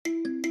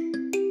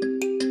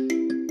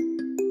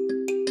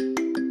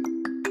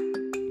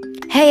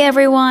Hey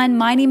everyone,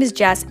 my name is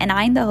Jess and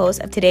I'm the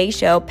host of today's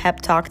show, Pep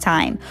Talk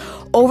Time.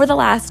 Over the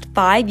last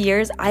 5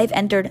 years, I've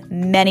entered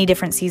many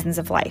different seasons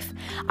of life.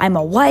 I'm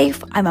a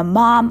wife, I'm a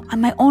mom,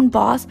 I'm my own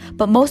boss,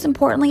 but most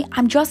importantly,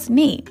 I'm just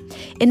me.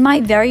 In my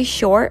very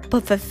short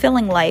but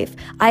fulfilling life,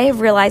 I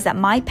have realized that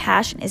my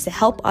passion is to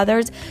help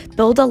others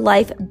build a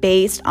life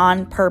based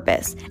on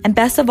purpose. And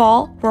best of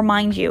all,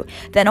 remind you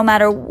that no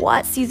matter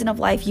what season of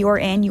life you are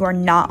in, you are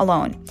not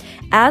alone.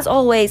 As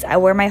always, I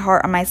wear my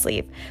heart on my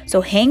sleeve.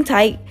 So hang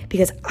tight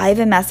because I have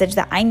a message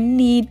that I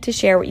need to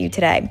share with you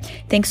today.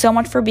 Thanks so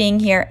much for being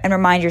here, and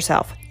remind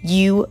yourself,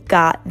 you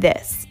got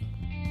this.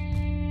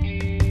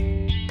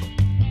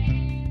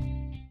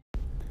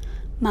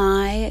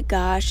 My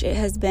gosh, it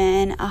has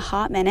been a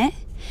hot minute,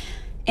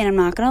 and I'm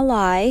not gonna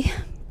lie,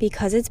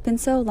 because it's been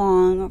so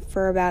long,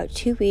 for about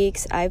 2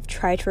 weeks, I've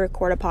tried to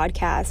record a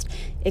podcast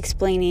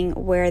explaining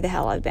where the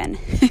hell I've been.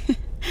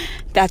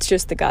 That's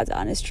just the God's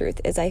honest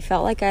truth, is I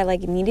felt like I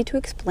needed to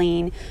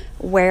explain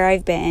where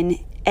I've been.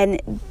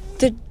 And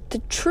the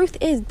truth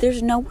is,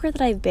 there's nowhere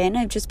that I've been.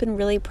 I've just been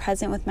really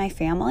present with my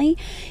family,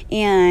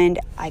 and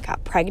I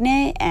got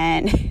pregnant,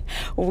 and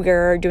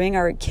we're doing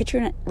our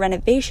kitchen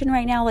renovation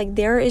right now.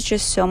 There is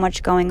just so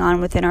much going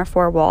on within our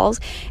four walls,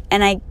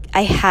 and I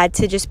had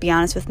to just be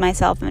honest with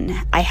myself, and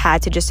I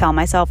had to just tell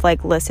myself,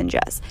 listen,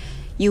 Jess,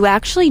 you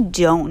actually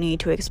don't need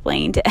to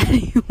explain to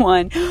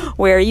anyone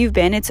where you've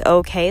been. It's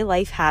okay.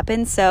 Life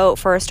happens. So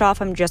first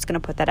off, I'm just going to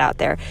put that out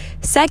there.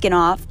 Second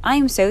off, I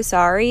am so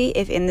sorry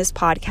if in this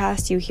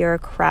podcast you hear a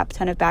crap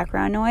ton of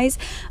background noise.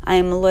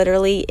 I'm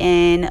literally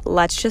in,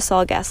 let's just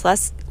all guess.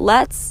 Let's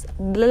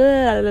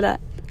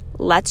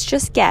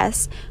just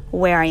guess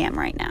where I am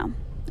right now.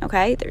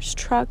 Okay? There's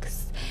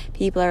trucks.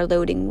 People are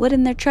loading wood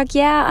in their truck.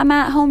 Yeah, I'm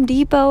at Home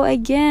Depot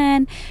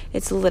again.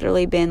 It's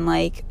literally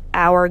been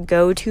our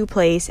go-to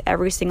place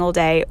every single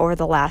day over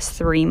the last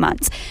 3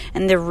 months.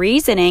 And the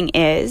reasoning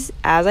is,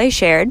 as I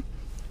shared,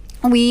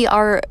 we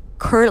are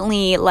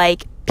currently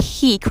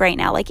peak right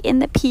now, in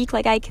the peak,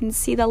 I can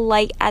see the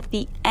light at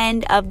the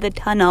end of the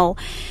tunnel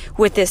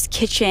with this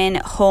kitchen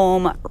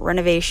home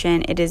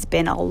renovation. It has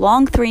been a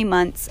long 3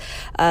 months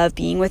of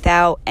being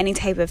without any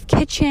type of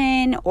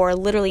kitchen or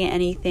literally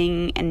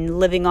anything, and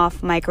living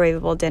off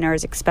microwavable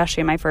dinners,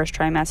 especially in my first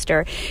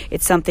trimester.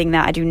 It's something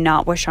that I do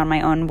not wish on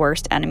my own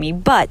worst enemy.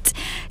 But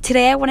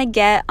today I want to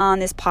get on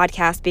this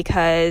podcast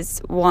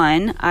because,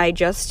 one, I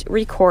just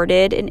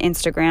recorded an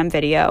Instagram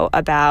video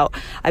about,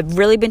 I've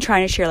really been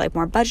trying to share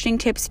more budgeting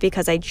tips,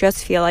 because I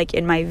just feel like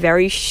in my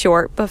very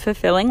short but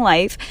fulfilling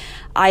life,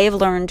 I have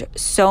learned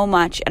so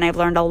much, and I've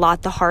learned a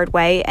lot the hard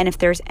way. And if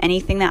there's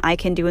anything that I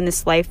can do in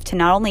this life to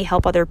not only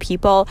help other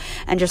people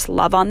and just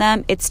love on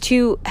them, it's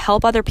to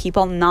help other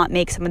people not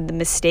make some of the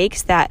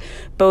mistakes that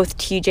both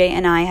TJ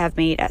and I have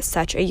made at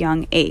such a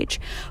young age.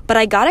 But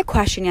I got a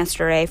question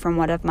yesterday from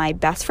one of my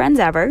best friends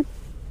ever,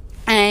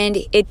 and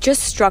it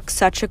just struck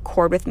such a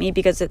chord with me,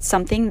 because it's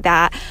something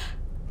that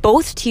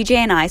both TJ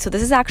and I, so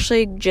this is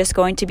actually just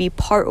going to be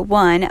part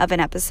one of an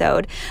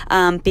episode,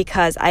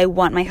 because I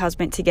want my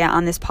husband to get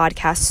on this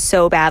podcast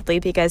so badly,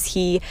 because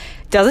he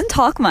doesn't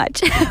talk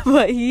much,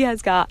 but he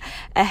has got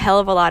a hell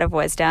of a lot of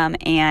wisdom,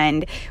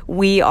 and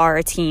we are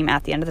a team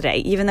at the end of the day,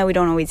 even though we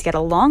don't always get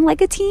along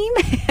like a team,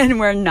 and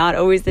we're not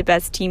always the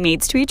best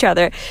teammates to each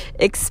other,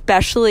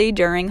 especially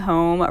during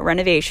home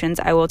renovations.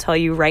 I will tell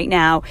you right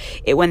now,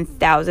 it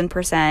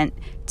 1000%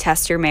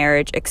 tests your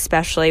marriage,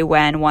 especially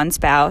when one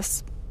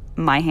spouse,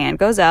 my hand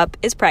goes up,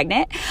 is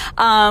pregnant.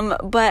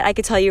 But I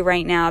could tell you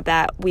right now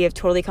that we have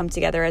totally come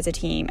together as a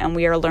team, and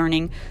we are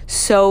learning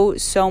so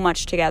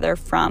much together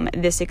from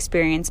this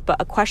experience. But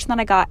a question that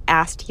I got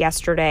asked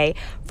yesterday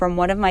from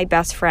one of my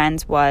best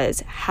friends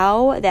was,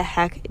 how the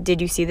heck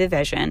did you see the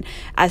vision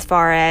as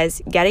far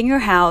as getting your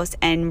house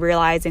and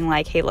realizing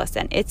hey,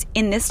 listen, it's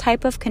in this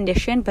type of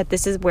condition, but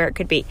this is where it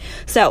could be.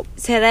 So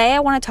today I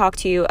want to talk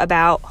to you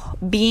about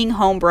being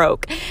home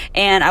broke,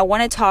 and I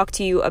want to talk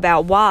to you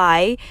about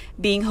why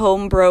being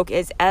home broke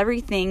is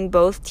everything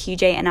both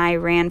TJ and I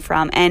ran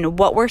from, and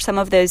what were some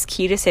of those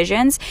key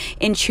decisions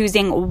in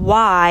choosing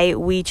why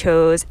we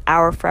chose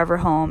our forever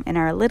home in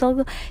our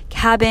little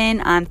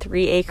cabin on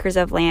 3 acres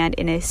of land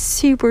in a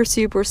super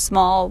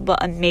small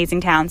but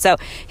amazing town. So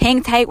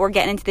hang tight, we're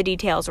getting into the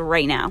details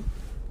right now.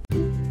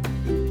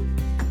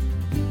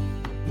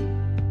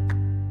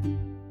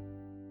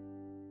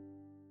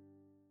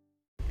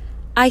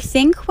 I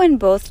think when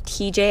both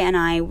TJ and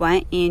I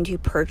went into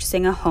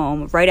purchasing a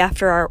home right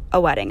after a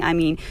wedding,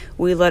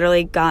 we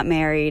literally got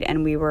married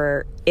and we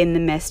were in the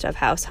midst of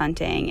house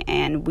hunting,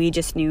 and we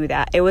just knew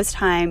that it was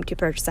time to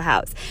purchase a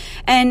house.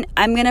 And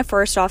I'm going to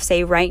first off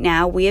say right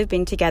now, we have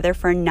been together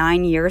for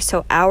 9 years,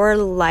 so our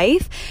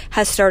life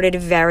has started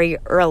very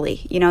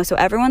early, so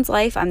everyone's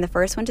life, I'm the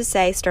first one to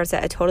say, starts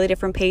at a totally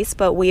different pace,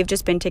 but we have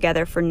just been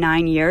together for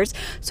 9 years.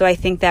 So I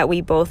think that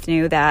we both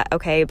knew that,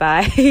 okay,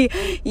 by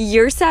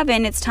year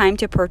 7, it's time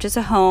to purchase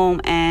a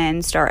home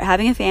and start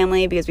having a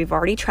family, because we've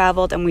already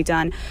traveled and we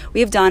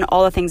have done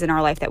all the things in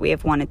our life that we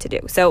have wanted to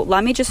do. So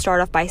let me just start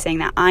off by saying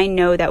that I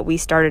know that we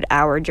started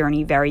our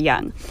journey very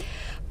young.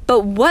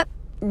 But what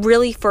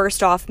really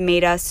first off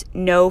made us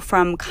know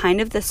from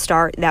kind of the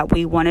start that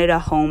we wanted a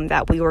home,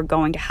 that we were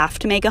going to have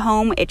to make a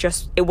home. It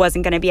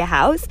wasn't going to be a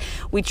house.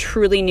 We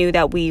truly knew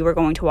that we were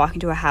going to walk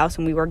into a house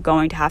and we were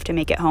going to have to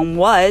make it home,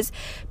 was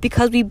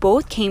because we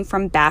both came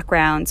from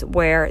backgrounds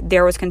where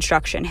there was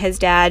construction. His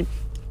dad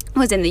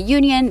was in the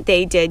union.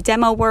 They did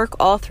demo work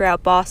all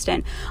throughout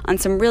Boston on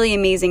some really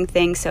amazing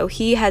things. So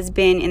he has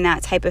been in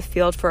that type of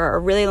field for a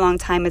really long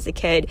time as a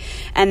kid.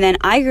 And then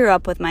I grew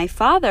up with my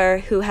father,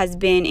 who has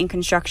been in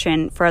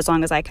construction for as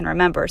long as I can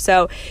remember.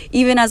 So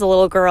even as a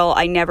little girl,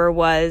 I never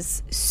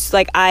was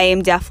like, I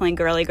am definitely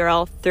girly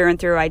girl through and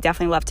through. I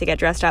definitely love to get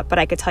dressed up, but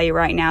I could tell you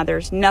right now,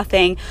 there's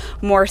nothing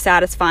more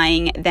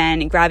satisfying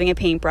than grabbing a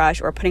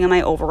paintbrush or putting on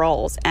my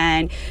overalls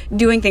and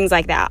doing things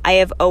like that. I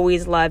have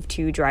always loved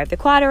to drive the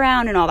quad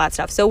around and all that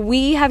stuff. So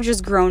we have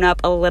just grown up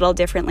a little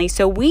differently.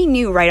 So we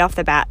knew right off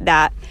the bat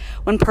that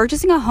when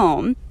purchasing a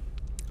home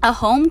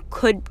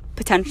could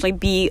potentially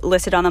be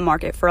listed on the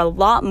market for a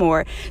lot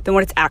more than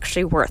what it's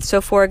actually worth.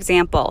 So for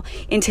example,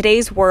 in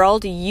today's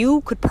world, you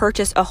could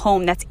purchase a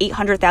home that's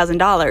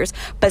 $800,000,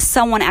 but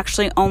someone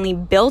actually only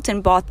built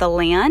and bought the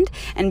land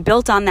and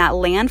built on that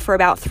land for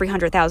about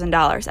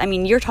 $300,000. I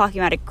mean, you're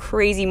talking about a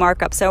crazy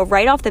markup. So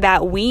right off the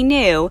bat, we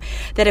knew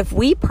that if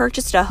we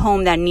purchased a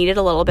home that needed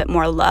a little bit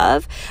more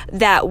love,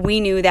 that we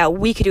knew that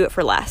we could do it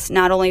for less,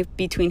 not only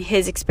between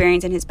his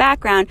experience and his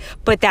background,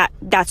 but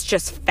that's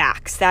just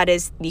facts. That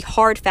is the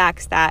hard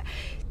facts, that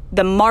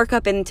the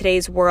markup in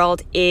today's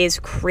world is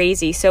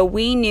crazy. So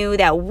we knew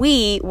that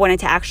we wanted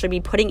to actually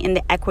be putting in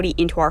the equity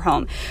into our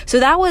home.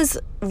 So that was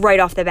right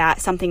off the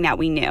bat something that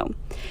we knew.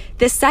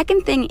 The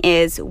second thing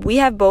is, we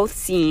have both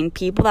seen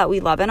people that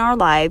we love in our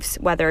lives,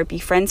 whether it be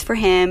friends for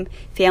him,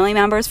 family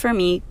members for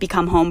me,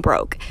 become home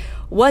broke.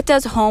 What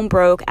does home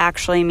broke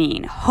actually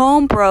mean?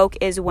 Home broke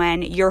is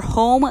when your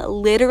home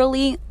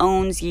literally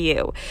owns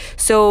you.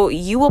 So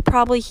you will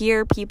probably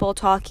hear people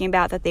talking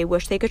about that they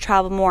wish they could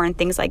travel more and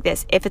things like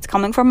this. If it's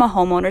coming from a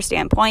homeowner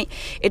standpoint,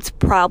 it's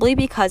probably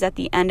because at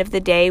the end of the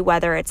day,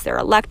 whether it's their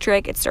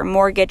electric, it's their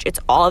mortgage, it's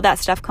all of that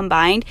stuff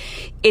combined,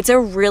 it's a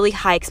really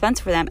high expense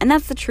for them. And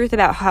that's the truth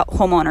about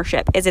home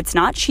ownership, is it's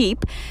not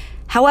cheap.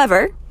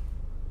 However,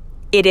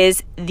 it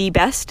is the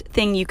best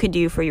thing you could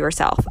do for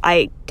yourself.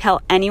 I tell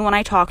anyone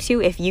I talk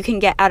to, if you can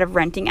get out of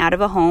renting out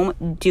of a home,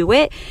 do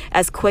it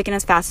as quick and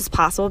as fast as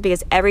possible,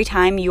 because every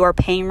time you are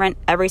paying rent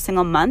every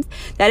single month,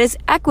 that is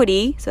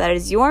equity. So that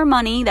is your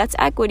money. That's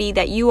equity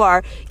that you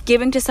are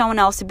giving to someone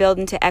else to build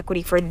into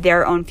equity for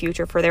their own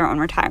future, for their own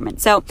retirement.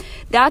 So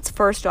that's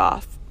first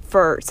off,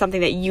 for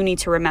something that you need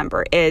to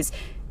remember, is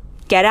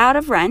get out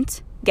of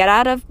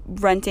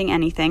renting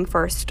anything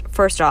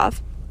first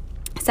off.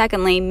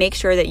 Secondly, make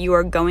sure that you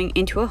are going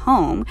into a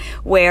home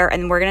where,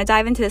 and we're going to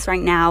dive into this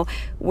right now,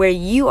 where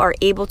you are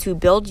able to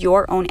build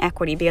your own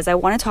equity, because I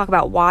want to talk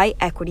about why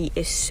equity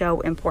is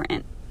so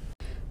important.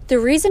 The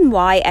reason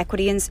why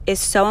equity is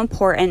so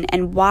important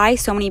and why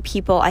so many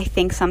people, I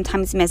think,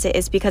 sometimes miss it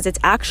is because it's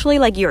actually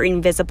like your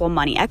invisible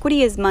money.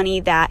 Equity is money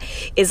that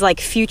is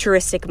like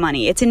futuristic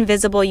money. It's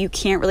invisible. You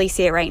can't really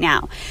see it right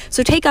now.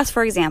 So take us,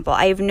 for example.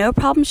 I have no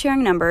problem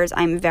sharing numbers.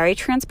 I'm very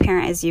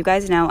transparent, as you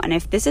guys know. And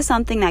if this is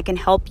something that can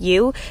help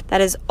you,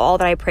 that is all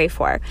that I pray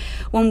for.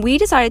 When we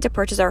decided to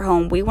purchase our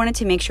home, we wanted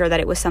to make sure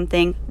that it was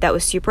something that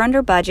was super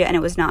under budget and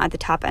it was not at the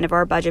top end of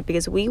our budget,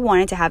 because we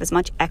wanted to have as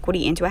much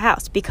equity into a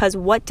house. Because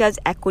what does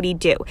equity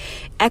do?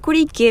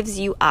 Equity gives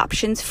you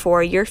options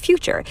for your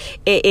future.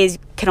 It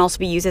can also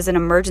be used as an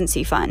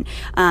emergency fund.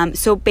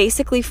 So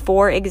basically,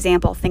 for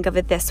example, think of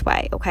it this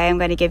way, okay? I'm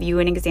going to give you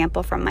an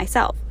example from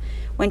myself.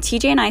 When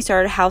TJ and I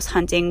started house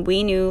hunting,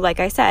 we knew, like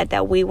I said,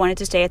 that we wanted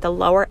to stay at the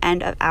lower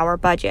end of our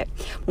budget.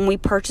 When we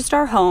purchased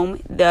our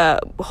home, the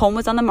home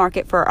was on the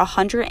market for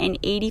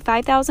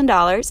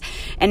 $185,000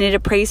 and it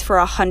appraised for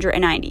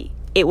 $190,000.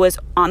 It was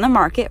on the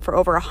market for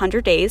over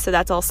 100 days, so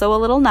that's also a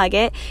little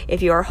nugget.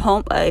 If you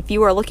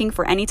are looking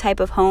for any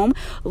type of home,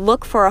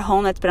 look for a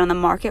home that's been on the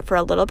market for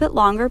a little bit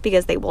longer,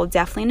 because they will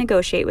definitely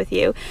negotiate with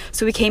you.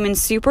 So we came in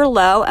super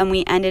low, and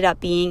we ended up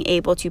being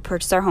able to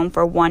purchase our home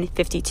for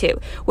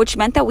 $152,000, which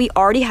meant that we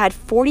already had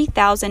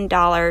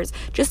 $40,000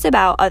 just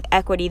about of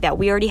equity that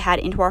we already had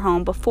into our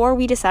home before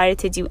we decided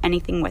to do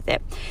anything with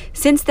it.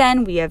 Since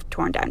then, we have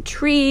torn down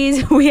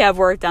trees, we have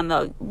worked on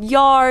the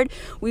yard,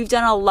 we've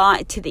done a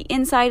lot to the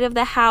inside of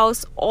the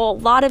house, a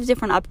lot of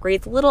different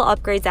upgrades, little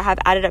upgrades that have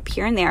added up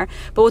here and there.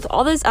 But with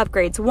all those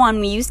upgrades,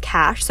 one, we used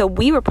cash, so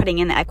we were putting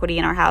in the equity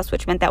in our house,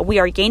 which meant that we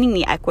are gaining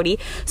the equity.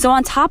 So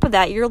on top of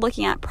that, you're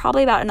looking at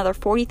probably about another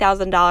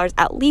 $40,000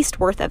 at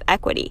least worth of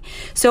equity.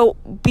 So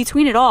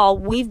between it all,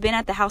 we've been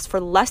at the house for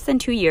less than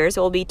 2 years. It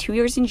will be 2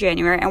 years in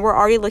January, and we're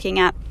already looking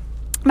at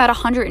about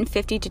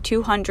 $150,000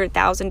 to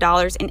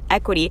 $200,000 in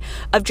equity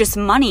of just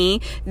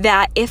money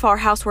that if our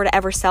house were to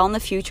ever sell in the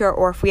future,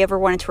 or if we ever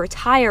wanted to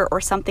retire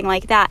or something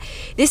like that,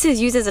 this is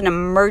used as an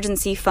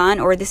emergency fund,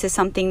 or this is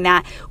something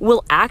that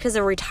will act as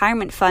a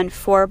retirement fund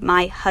for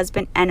my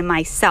husband and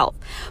myself.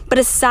 But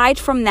aside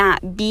from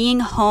that,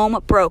 being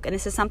home broke, and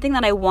this is something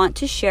that I want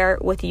to share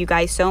with you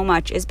guys so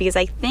much, is because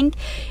I think,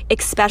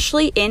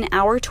 especially in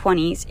our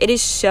 20s, it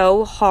is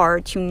so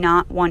hard to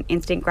not want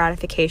instant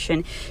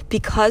gratification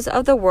because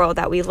of the world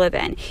that we live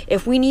in.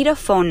 If we need a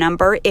phone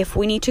number, if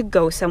we need to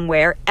go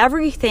somewhere,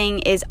 everything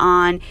is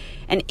on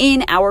and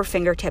in our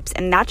fingertips,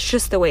 and that's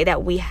just the way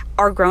that we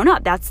are grown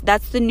up. That's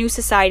the new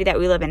society that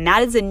we live in.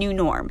 That is the new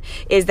norm,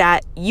 is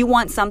that you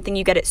want something,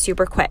 you get it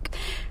super quick.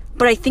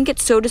 But I think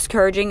it's so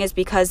discouraging is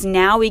because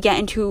now we get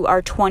into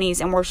our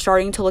 20s and we're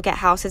starting to look at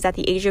houses at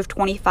the age of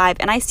 25,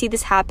 and I see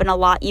this happen a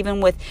lot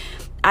even with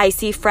I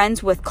see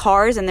friends with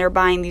cars, and they're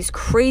buying these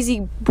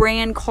crazy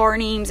brand car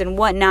names and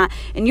whatnot,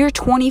 and you're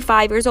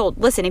 25 years old.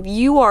 Listen, if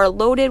you are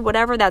loaded,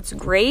 whatever, that's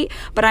great.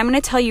 But I'm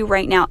going to tell you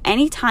right now,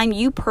 anytime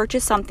you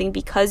purchase something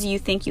because you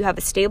think you have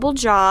a stable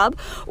job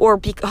or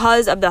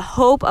because of the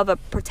hope of a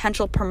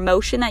potential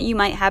promotion that you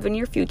might have in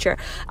your future,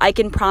 I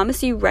can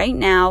promise you right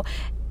now,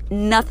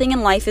 nothing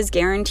in life is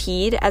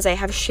guaranteed. As I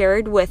have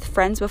shared with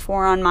friends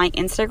before on my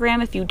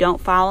Instagram, if you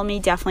don't follow me,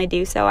 definitely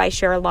do so. I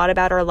share a lot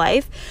about our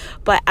life.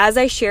 But as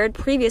I shared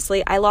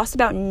previously, I lost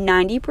about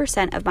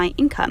 90% of my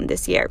income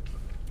this year.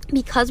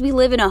 Because we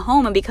live in a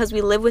home and because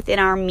we live within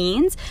our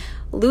means,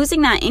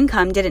 losing that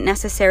income didn't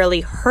necessarily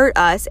hurt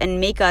us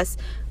and make us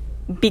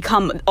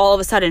become all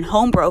of a sudden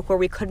home broke where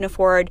we couldn't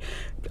afford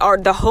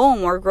the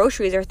home or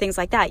groceries or things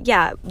like that.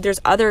 Yeah,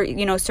 there's other,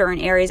 certain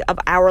areas of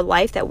our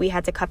life that we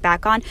had to cut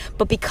back on.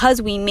 But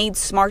because we made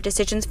smart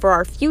decisions for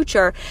our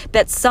future,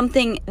 that's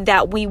something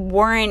that we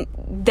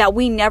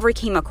never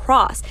came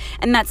across.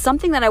 And that's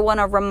something that I want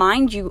to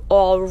remind you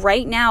all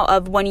right now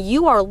of. When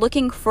you are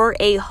looking for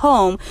a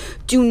home,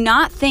 do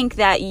not think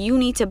that you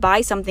need to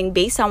buy something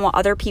based on what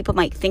other people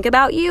might think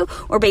about you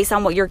or based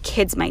on what your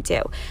kids might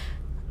do.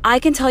 I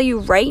can tell you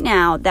right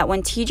now that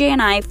when TJ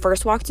and I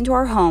first walked into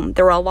our home,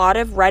 there were a lot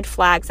of red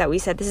flags that we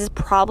said, this is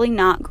probably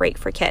not great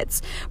for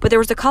kids. But there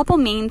was a couple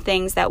main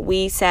things that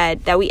we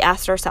said, that we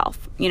asked ourselves,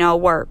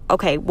 were,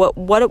 okay,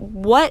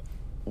 what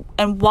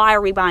and why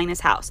are we buying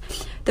this house?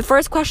 The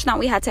first question that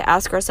we had to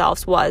ask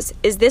ourselves was,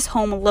 is this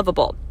home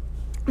livable?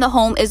 The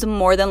home is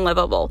more than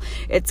livable.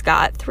 It's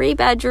got 3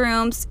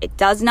 bedrooms. It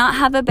does not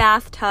have a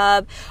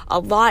bathtub. A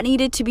lot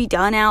needed to be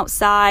done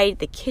outside.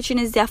 The kitchen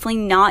is definitely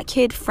not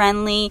kid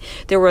friendly.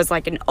 There was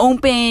like an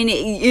open,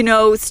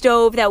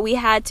 stove that we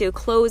had to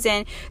close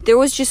in. There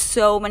was just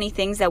so many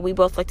things that we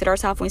both looked at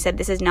ourselves and we said,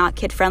 this is not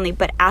kid friendly.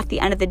 But at the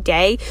end of the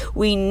day,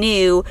 we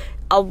knew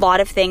a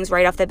lot of things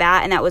right off the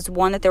bat, and that was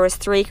 1, that there was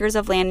 3 acres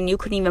of land and you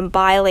couldn't even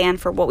buy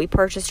land for what we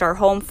purchased our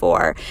home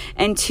for,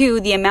 and 2,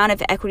 the amount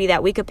of equity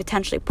that we could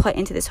potentially put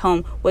into this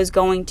home was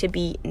going to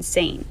be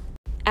insane.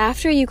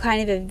 After you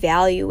kind of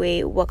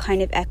evaluate what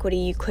kind of equity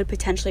you could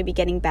potentially be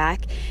getting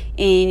back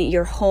in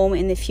your home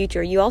in the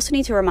future, you also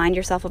need to remind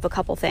yourself of a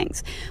couple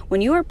things.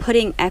 When you are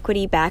putting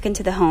equity back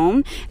into the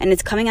home and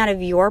it's coming out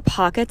of your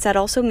pockets, that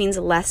also means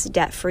less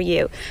debt for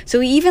you.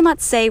 So even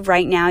let's say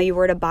right now you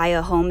were to buy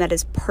a home that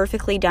is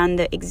perfectly done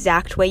the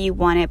exact way you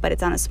want it, but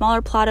it's on a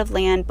smaller plot of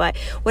land, but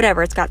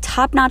whatever, it's got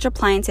top-notch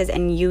appliances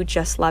and you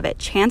just love it.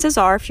 Chances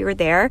are, if you're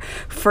there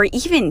for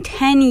even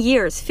 10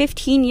 years,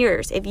 15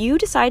 years, if you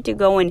decide to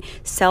go and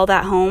sell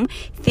that home,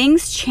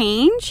 things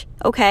change,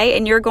 okay?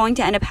 And you're going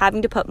to end up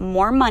having to put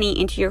more money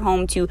into your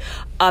home to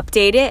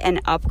update it and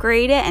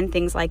upgrade it and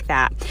things like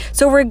that.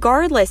 So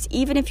regardless,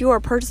 even if you are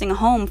purchasing a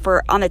home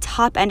for on the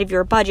top end of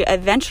your budget,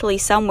 eventually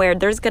somewhere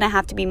there's going to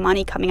have to be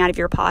money coming out of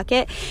your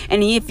pocket.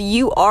 And if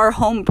you are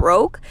home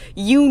broke,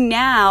 you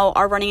now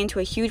are running into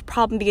a huge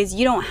problem because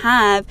you don't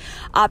have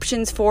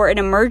options for an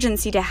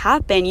emergency to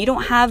happen. You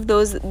don't have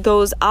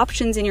those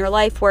options in your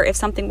life where if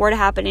something were to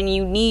happen and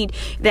you need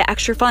the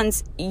extra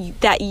funds,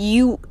 that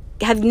you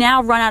have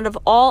now run out of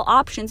all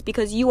options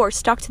because you are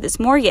stuck to this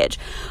mortgage.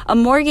 A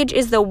mortgage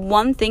is the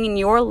one thing in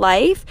your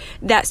life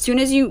that as soon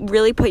as you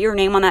really put your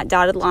name on that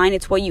dotted line,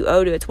 it's what you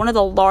owe to. It's one of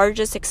the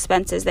largest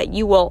expenses that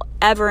you will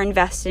ever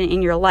invest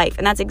in your life.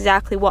 And that's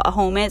exactly what a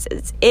home is.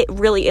 It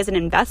really is an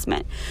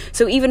investment.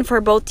 So even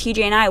for both TJ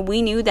and I,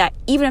 we knew that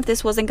even if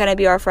this wasn't going to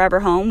be our forever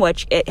home,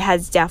 which it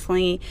has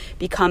definitely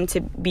become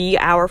to be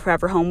our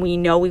forever home, we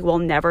know we will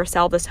never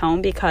sell this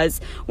home because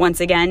once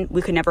again,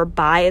 we could never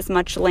buy as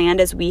much land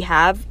as we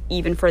have,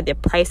 even for the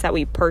price that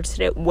we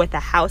purchased it with a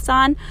house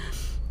on.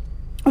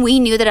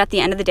 We knew that at the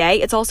end of the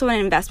day, it's also an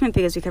investment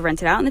because we could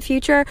rent it out in the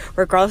future.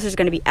 Regardless, there's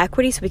going to be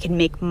equity, so we can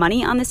make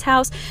money on this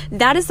house.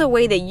 That is the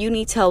way that you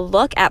need to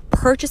look at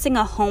purchasing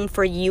a home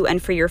for you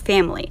and for your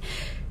family.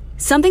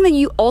 Something that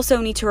you also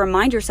need to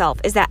remind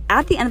yourself is that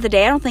at the end of the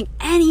day, I don't think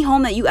any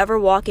home that you ever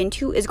walk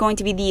into is going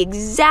to be the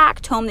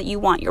exact home that you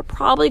want. You're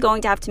probably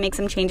going to have to make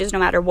some changes no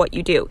matter what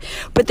you do.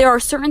 But there are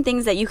certain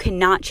things that you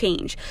cannot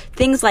change.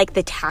 Things like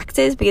the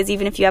taxes, because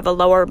even if you have a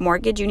lower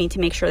mortgage, you need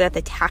to make sure that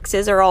the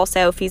taxes are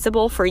also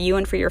feasible for you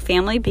and for your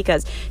family,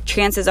 because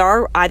chances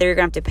are either you're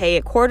going to have to pay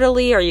it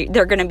quarterly or it's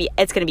going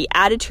to be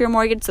added to your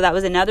mortgage. So that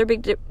was another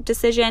big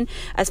decision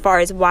as far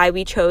as why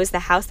we chose the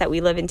house that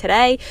we live in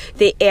today.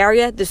 The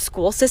area, the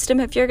school system,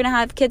 if you're going to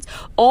have kids,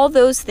 all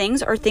those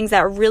things are things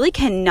that really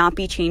cannot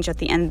be changed at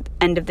the end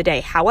of the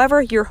day.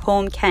 However, your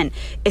home can.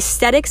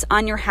 Aesthetics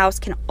on your house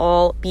can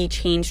all be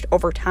changed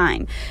over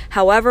time.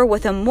 However,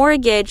 with a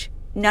mortgage,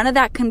 none of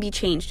that can be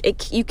changed.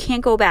 You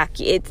can't go back.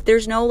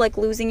 There's no like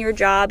losing your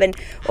job and,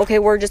 okay,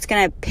 we're just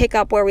going to pick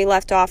up where we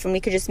left off and we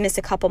could just miss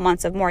a couple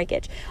months of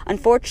mortgage.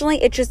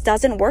 Unfortunately, it just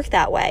doesn't work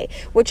that way,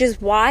 which is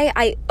why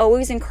I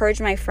always encourage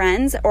my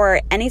friends,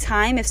 or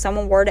anytime if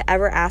someone were to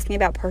ever ask me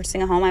about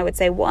purchasing a home, I would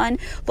say, one,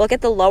 look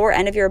at the lower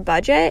end of your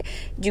budget.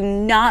 Do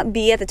not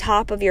be at the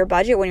top of your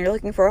budget when you're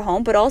looking for a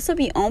home, but also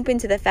be open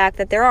to the fact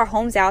that there are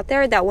homes out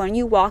there that when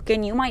you walk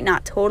in, you might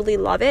not totally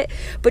love it,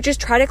 but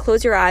just try to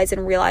close your eyes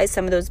and realize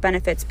some of those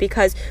benefits.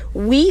 Because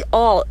we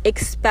all,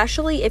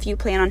 especially if you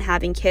plan on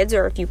having kids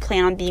or if you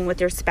plan on being with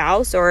your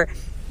spouse or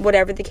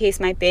whatever the case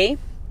might be,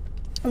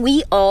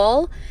 we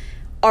all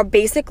are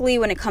basically,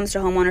 when it comes to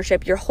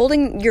homeownership, you're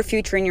holding your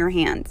future in your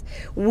hands.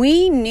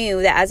 We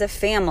knew that as a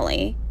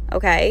family,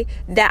 okay,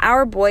 that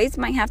our boys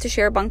might have to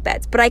share bunk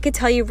beds. But I could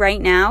tell you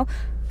right now,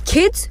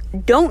 kids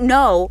don't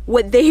know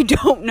what they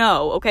don't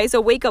know, okay?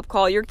 So wake up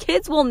call. Your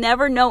kids will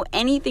never know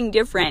anything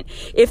different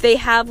if they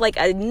have like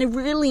a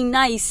really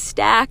nice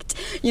stacked,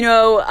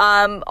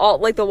 all,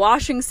 like the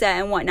washing set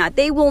and whatnot.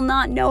 They will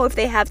not know if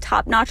they have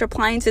top-notch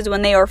appliances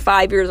when they are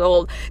 5 years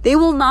old. They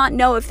will not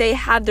know if they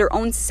have their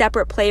own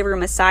separate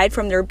playroom aside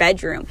from their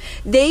bedroom.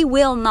 They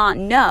will not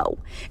know.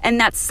 And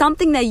that's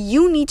something that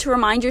you need to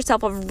remind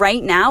yourself of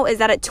right now, is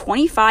that at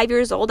 25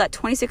 years old, at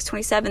 26,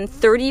 27,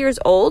 30 years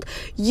old,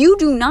 you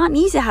do not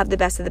need to have the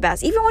best of the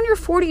best. Even when you're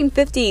 40 and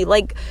 50,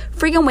 like,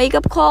 freaking wake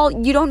up call,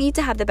 you don't need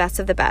to have the best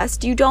of the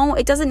best. It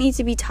doesn't need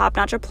to be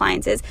top-notch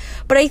appliances.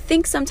 But I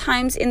think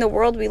sometimes in the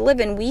world we live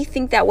in, we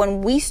think that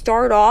when we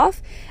start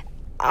off,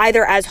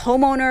 either as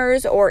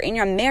homeowners or in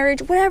your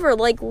marriage, whatever,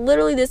 like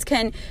literally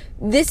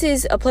this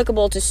is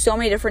applicable to so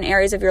many different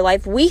areas of your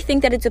life. We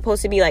think that it's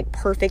supposed to be like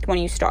perfect when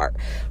you start.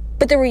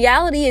 But the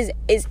reality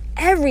is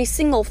every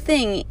single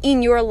thing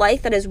in your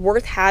life that is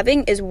worth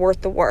having is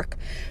worth the work.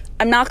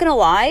 I'm not going to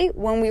lie,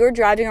 when we were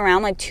driving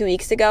around like 2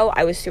 weeks ago,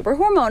 I was super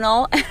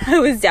hormonal and I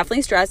was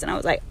definitely stressed, and I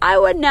was like, I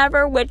would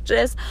never wish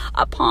this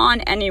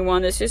upon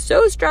anyone. This is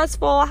so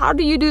stressful. How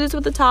do you do this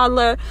with a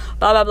toddler?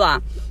 Blah, blah, blah.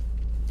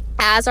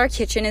 As our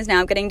kitchen is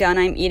now getting done,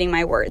 I'm eating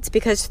my words,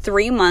 because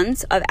 3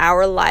 months of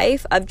our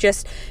life of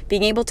just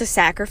being able to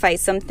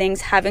sacrifice some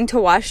things, having to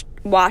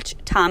watch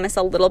Thomas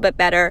a little bit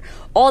better,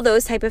 all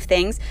those type of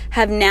things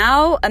have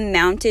now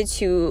amounted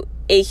to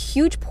a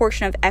huge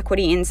portion of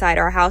equity inside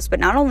our house. But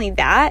not only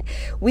that,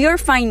 we are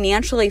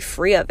financially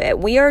free of it.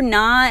 We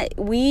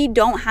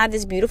don't have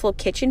this beautiful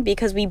kitchen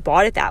because we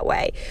bought it that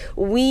way.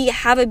 We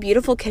have a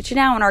beautiful kitchen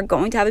now and are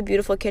going to have a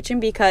beautiful kitchen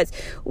because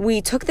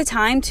we took the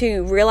time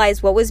to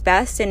realize what was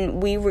best,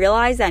 and we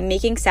realized that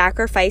making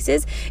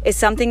sacrifices is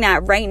something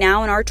that right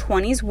now in our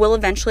 20s will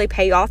eventually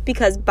pay off,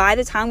 because by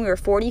the time we were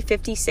 40,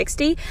 50,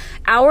 60,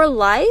 our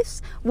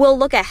lives will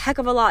look a heck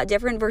of a lot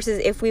different versus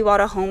if we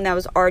bought a home that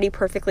was already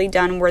perfectly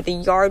done, where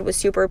the yard was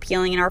super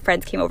appealing and our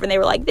friends came over and they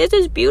were like, this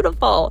is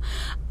beautiful.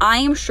 I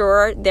am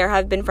sure there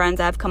have been friends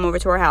that have come over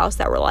to our house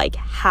that were like,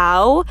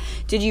 how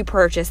did you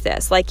purchase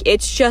this? Like,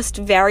 it's just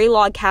very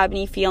log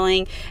cabiny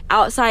feeling.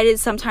 Outside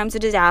is sometimes a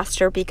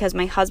disaster because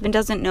my husband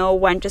doesn't know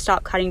when to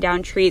stop cutting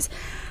down trees.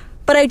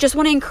 But I just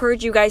want to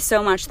encourage you guys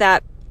so much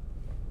that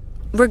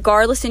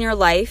regardless in your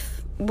life,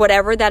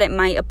 whatever that it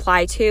might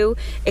apply to,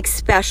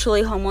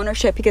 especially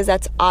homeownership, because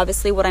that's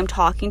obviously what I'm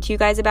talking to you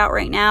guys about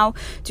right now.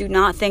 Do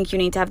not think you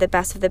need to have the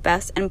best of the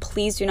best, and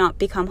please do not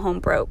become home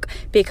broke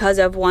because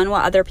of, one,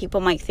 what other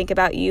people might think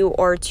about you,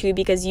 or two,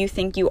 because you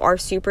think you are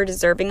super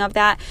deserving of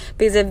that,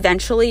 because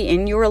eventually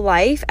in your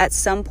life, at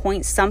some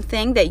point,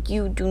 something that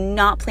you do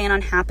not plan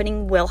on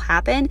happening will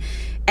happen.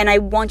 And I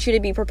want you to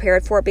be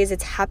prepared for it, because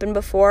it's happened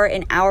before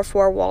in our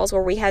four walls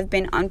where we have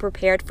been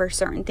unprepared for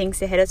certain things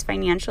to hit us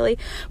financially.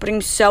 But I'm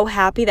so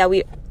happy that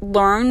we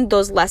learned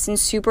those lessons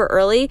super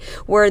early,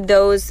 where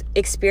those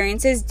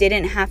experiences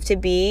didn't have to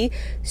be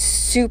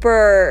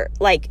super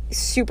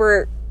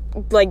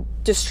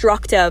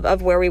destructive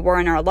of where we were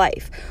in our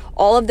life.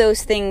 All of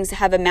those things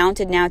have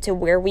amounted now to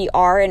where we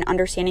are, and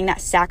understanding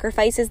that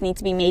sacrifices need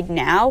to be made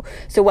now.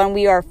 So when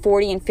we are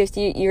 40 and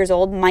 50 years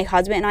old, my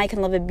husband and I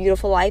can live a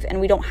beautiful life,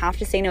 and we don't have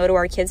to say no to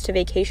our kids to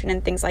vacation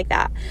and things like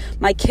that.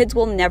 My kids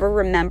will never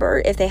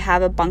remember if they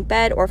have a bunk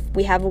bed or if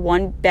we have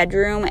one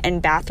bedroom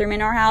and bathroom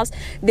in our house.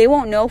 They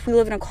won't know if we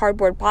live in a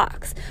cardboard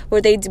box,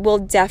 but they will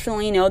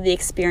definitely know the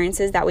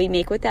experiences that we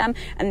make with them.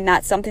 And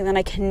that's something that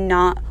I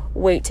cannot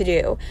wait to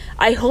do.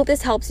 I hope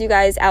this helps you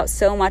guys out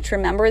so much.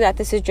 Remember that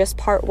this is just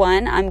part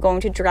 1. I'm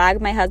going to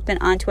drag my husband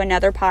onto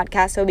another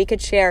podcast so we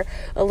could share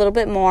a little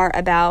bit more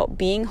about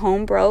being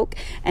home broke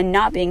and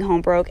not being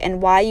home broke,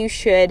 and why you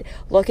should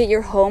look at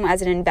your home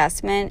as an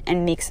investment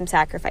and make some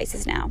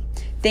sacrifices now.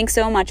 Thanks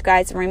so much,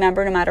 guys. And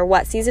remember, no matter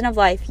what season of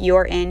life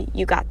you're in,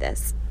 you got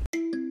this.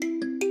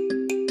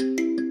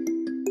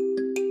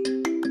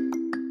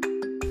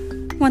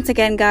 Once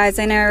again, guys,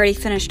 I know I already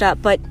finished up,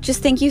 but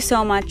just thank you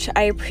so much.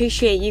 I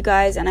appreciate you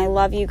guys and I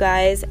love you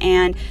guys,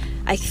 and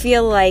I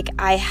feel like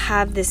I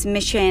have this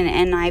mission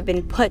and I've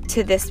been put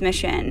to this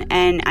mission,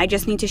 and I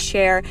just need to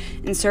share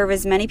and serve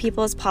as many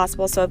people as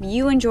possible. So if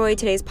you enjoyed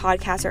today's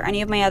podcast or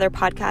any of my other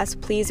podcasts,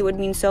 please, it would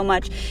mean so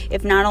much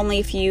if not only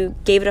if you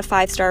gave it a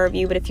 5-star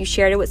review, but if you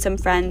shared it with some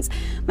friends.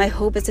 My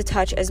hope is to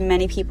touch as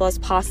many people as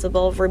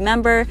possible.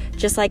 Remember,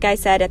 just like I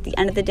said, at the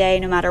end of the day,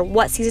 no matter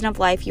what season of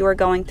life you are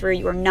going through,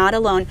 you are not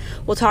alone.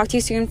 We'll talk to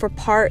you soon for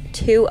part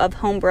 2 of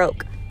Home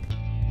Broke.